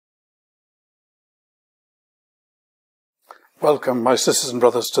Welcome, my sisters and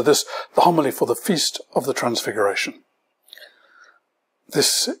brothers, to the homily for the Feast of the Transfiguration.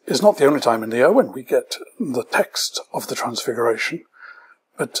 This is not the only time in the year when we get the text of the Transfiguration,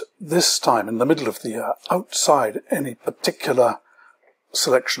 but this time in the middle of the year, outside any particular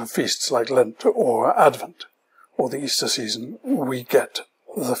selection of feasts like Lent or Advent or the Easter season, we get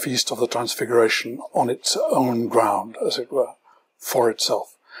the Feast of the Transfiguration on its own ground, as it were, for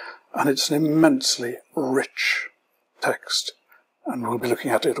itself. And it's an immensely rich text, and we'll be looking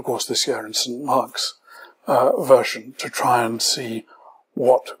at it, of course, this year in St. Mark's version to try and see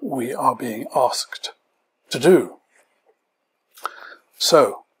what we are being asked to do.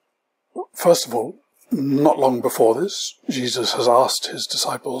 So, first of all, not long before this, Jesus has asked his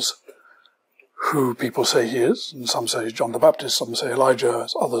disciples who people say he is, and some say John the Baptist, some say Elijah,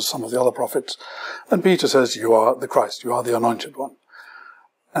 others some of the other prophets, and Peter says, "You are the Christ, you are the Anointed One."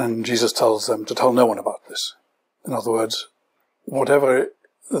 And Jesus tells them to tell no one about this. In other words, whatever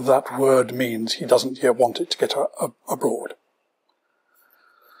that word means, he doesn't yet want it to get abroad.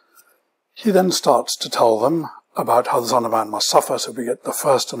 He then starts to tell them about how the Son of Man must suffer, so we get the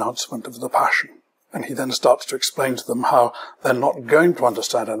first announcement of the Passion. And he then starts to explain to them how they're not going to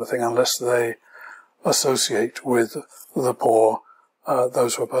understand anything unless they associate with the poor,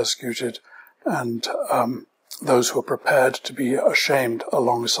 those who are persecuted, and those who are prepared to be ashamed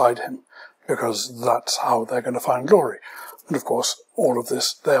alongside him, because that's how they're going to find glory. And of course, all of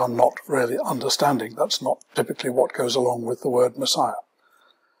this they are not really understanding. That's not typically what goes along with the word Messiah.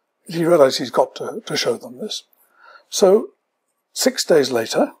 He realized he's got to show them this. So, 6 days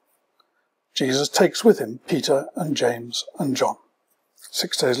later, Jesus takes with him Peter and James and John.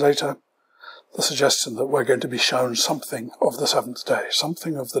 6 days later, the suggestion that we're going to be shown something of the seventh day,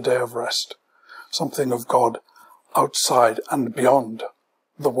 something of the day of rest, something of God outside and beyond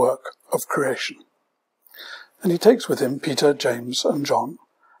the work of creation. And he takes with him Peter, James and John.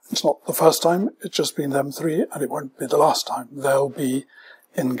 It's not the first time, it's just been them three, and it won't be the last time. They'll be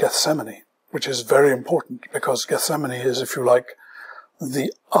in Gethsemane, which is very important, because Gethsemane is, if you like,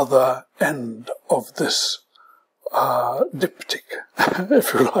 the other end of this diptych,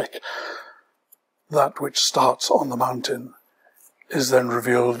 if you like. That which starts on the mountain is then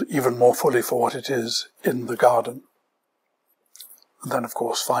revealed even more fully for what it is in the garden. And then, of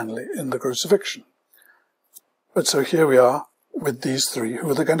course, finally, in the crucifixion. But so here we are with these three,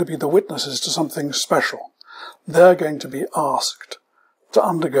 who are going to be the witnesses to something special. They're going to be asked to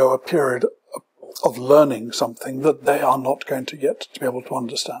undergo a period of learning something that they are not going to yet to be able to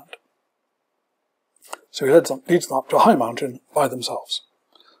understand. So he leads them up to a high mountain by themselves.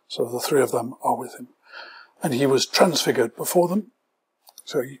 So the three of them are with him. And he was transfigured before them.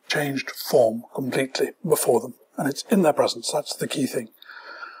 So he changed form completely before them. And it's in their presence. That's the key thing.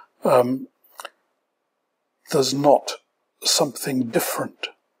 There's not something different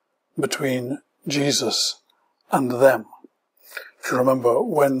between Jesus and them. If you remember,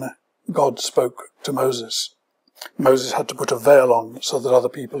 when God spoke to Moses, Moses had to put a veil on so that other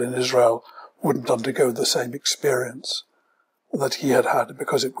people in Israel wouldn't undergo the same experience that he had had,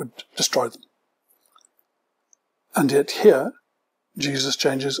 because it would destroy them. And yet here, Jesus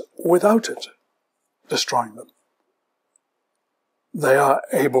changes without it destroying them. They are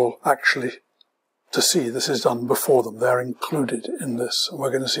able actually to see this is done before them. They're included in this. And we're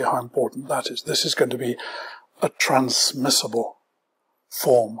going to see how important that is. This is going to be a transmissible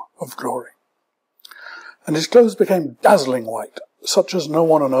form of glory. And his clothes became dazzling white, such as no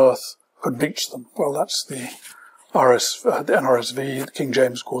one on earth could bleach them. Well, that's the NRSV. The King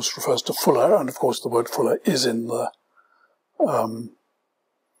James, of course, refers to fuller, and of course the word fuller is in the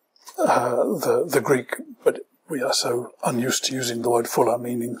Greek, but we are so unused to using the word fuller,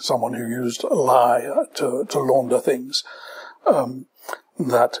 meaning someone who used lye to launder things,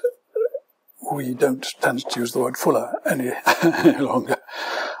 that we don't tend to use the word fuller any longer.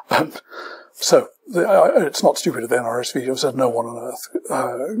 So it's not stupid of the NRSV to have said no one on earth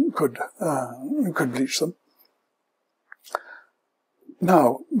could bleach them.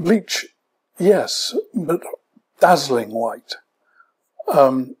 Now, bleach, yes, but dazzling white.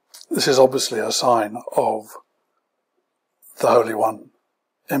 This is obviously a sign of the Holy One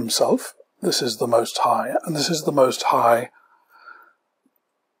himself. This is the Most High, and this is the Most High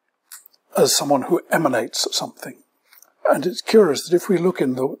as someone who emanates something. And it's curious that if we look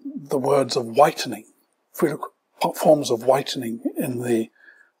in the words of whitening, if we look at forms of whitening in the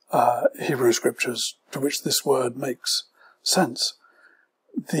Hebrew scriptures to which this word makes sense,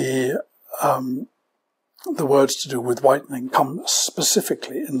 the words to do with whitening come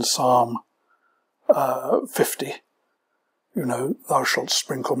specifically in Psalm 50. thou shalt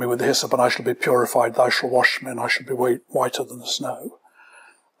sprinkle me with hyssop, and I shall be purified. Thou shalt wash me, and I shall be whiter than the snow.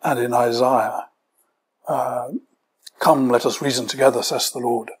 And in Isaiah, come, let us reason together, says the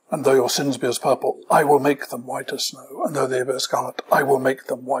Lord. And though your sins be as purple, I will make them white as snow. And though they be as scarlet, I will make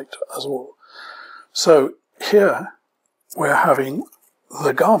them white as wool. So here we're having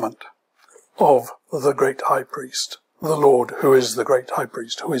the garment of the great high priest, the Lord, who is the great high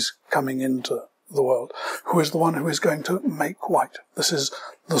priest, who is coming into the world, who is the one who is going to make white. This is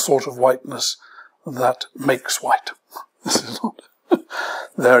the sort of whiteness that makes white. This is not...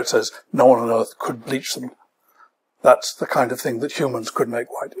 There it says, no one on earth could bleach them. That's the kind of thing that humans could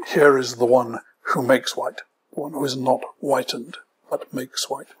make white. Here is the one who makes white, the one who is not whitened, but makes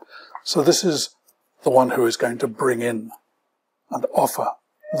white. So this is the one who is going to bring in and offer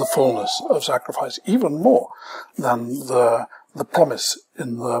the fullness of sacrifice, even more than the promise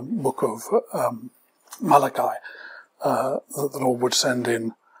in the book of Malachi, that the Lord would send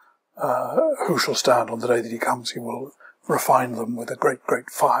in who shall stand on the day that he comes. He will refine them with a great, great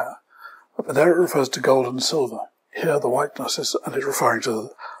fire. But there it refers to gold and silver. Here the whiteness is, and it's referring to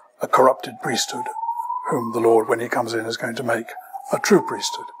a corrupted priesthood, whom the Lord, when he comes in, is going to make a true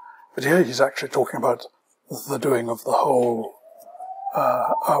priesthood. But here he's actually talking about the doing of the whole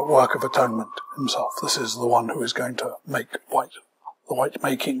work of atonement himself. This is the one who is going to make white, the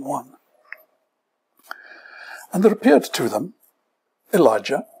white-making one. And there appeared to them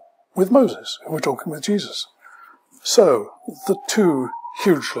Elijah with Moses, who were talking with Jesus. So the two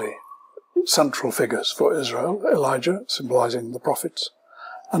hugely central figures for Israel, Elijah symbolizing the prophets,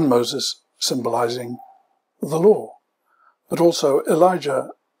 and Moses symbolizing the law. But also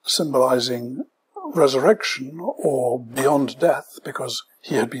Elijah symbolizing resurrection or beyond death, because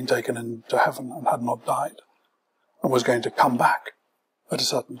he had been taken into heaven and had not died and was going to come back at a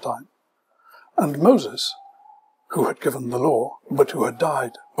certain time. And Moses, who had given the law, but who had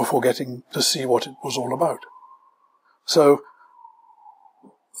died before getting to see what it was all about. So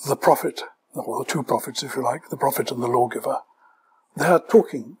the prophet, or the two prophets, if you like, the prophet and the lawgiver, they are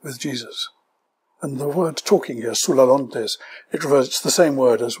talking with Jesus. And the word talking here, sulalontes, it's the same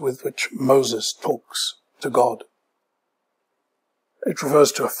word as with which Moses talks to God. It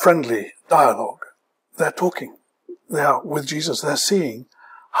refers to a friendly dialogue. They're talking. They are with Jesus. They're seeing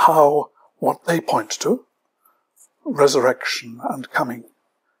how what they point to, resurrection and coming,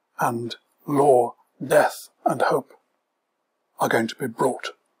 and law, death and hope, are going to be brought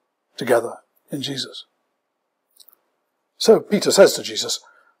together in Jesus. So Peter says to Jesus,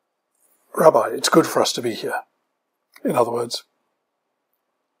 Rabbi, it's good for us to be here. In other words,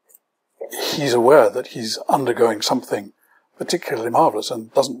 he's aware that he's undergoing something particularly marvelous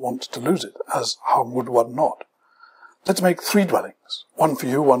and doesn't want to lose it, as how would one not? Let's make 3 dwellings, one for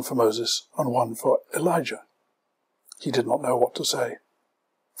you, one for Moses, and one for Elijah. He did not know what to say,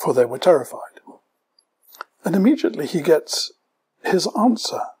 for they were terrified. And immediately he gets his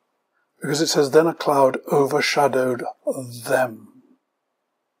answer, because it says, then a cloud overshadowed them.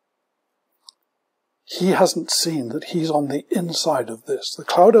 He hasn't seen that he's on the inside of this. The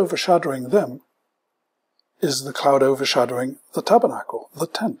cloud overshadowing them is the cloud overshadowing the tabernacle, the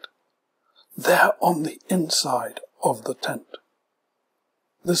tent. They're on the inside of the tent.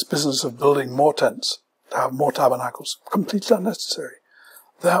 This business of building more tents to have more tabernacles, completely unnecessary.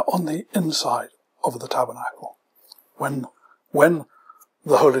 They're on the inside of the tabernacle. When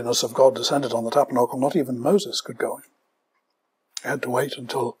the holiness of God descended on the tabernacle, not even Moses could go in. He had to wait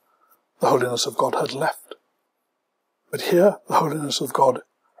until the holiness of God had left. But here, the holiness of God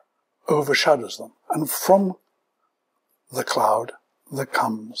overshadows them. And from the cloud, there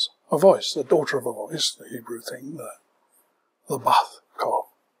comes a voice, the daughter of a voice, the Hebrew thing, the Bath call.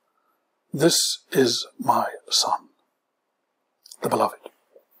 This is my son, the beloved.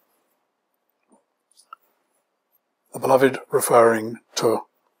 The beloved referring to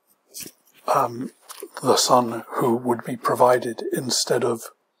the son who would be provided instead of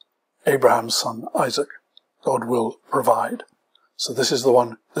Abraham's son Isaac. God will provide. So this is the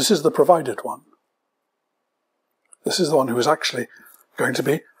one, this is the provided one. This is the one who is actually going to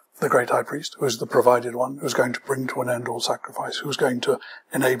be the great high priest, who is the provided one, who is going to bring to an end all sacrifice, who is going to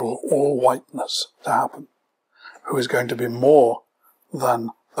enable all whiteness to happen, who is going to be more than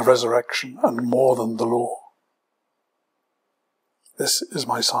the resurrection and more than the law. This is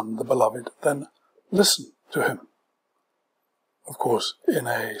my son, the beloved. Then listen to him. Of course, in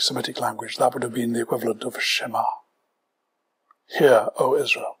a Semitic language, that would have been the equivalent of Shema. Hear, O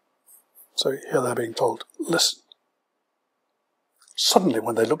Israel. So here they're being told, listen. Suddenly,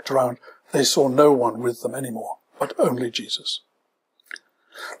 when they looked around, they saw no one with them anymore, but only Jesus.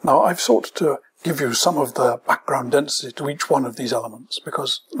 Now, I've sought to give you some of the background density to each one of these elements,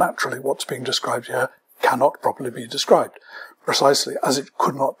 because naturally what's being described here cannot properly be described, precisely as it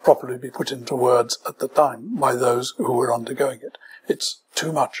could not properly be put into words at the time by those who were undergoing it. It's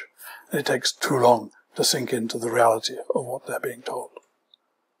too much, and it takes too long to sink into the reality of what they're being told.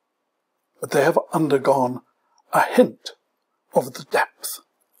 But they have undergone a hint of the depth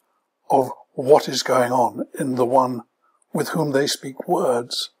of what is going on in the one with whom they speak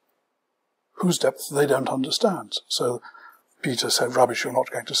words, whose depth they don't understand. So Peter said, rubbish, you're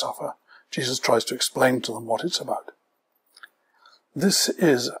not going to suffer. Jesus tries to explain to them what it's about. This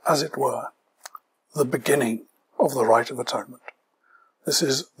is, as it were, the beginning of the rite of atonement. This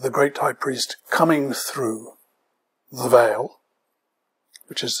is the great high priest coming through the veil,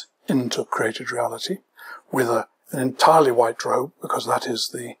 which is into created reality, with an entirely white robe, because that is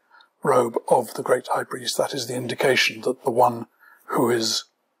the robe of the great high priest. That is the indication that the one who is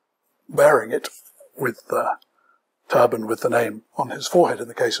bearing it, with the turban with the name on his forehead in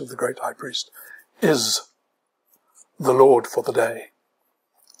the case of the great high priest, is the Lord for the day,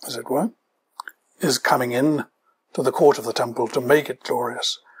 as it were, is coming in to the court of the temple to make it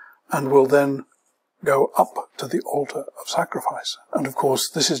glorious, and will then go up to the altar of sacrifice. And of course,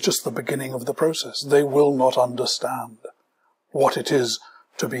 this is just the beginning of the process. They will not understand what it is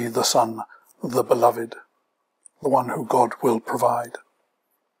to be the Son, the beloved, the one who God will provide,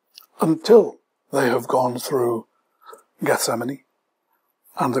 until they have gone through Gethsemane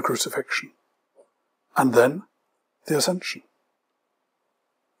and the crucifixion, and then the ascension.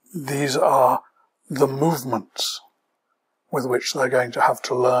 These are the movements with which they're going to have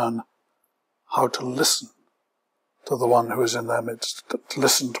to learn how to listen to the one who is in their midst, to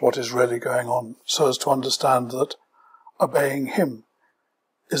listen to what is really going on, so as to understand that obeying him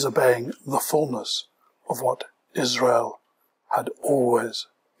is obeying the fullness of what Israel had always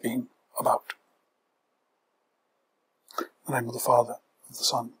been about. In the name of the Father, of the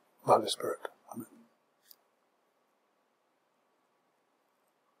Son, of the Holy Spirit.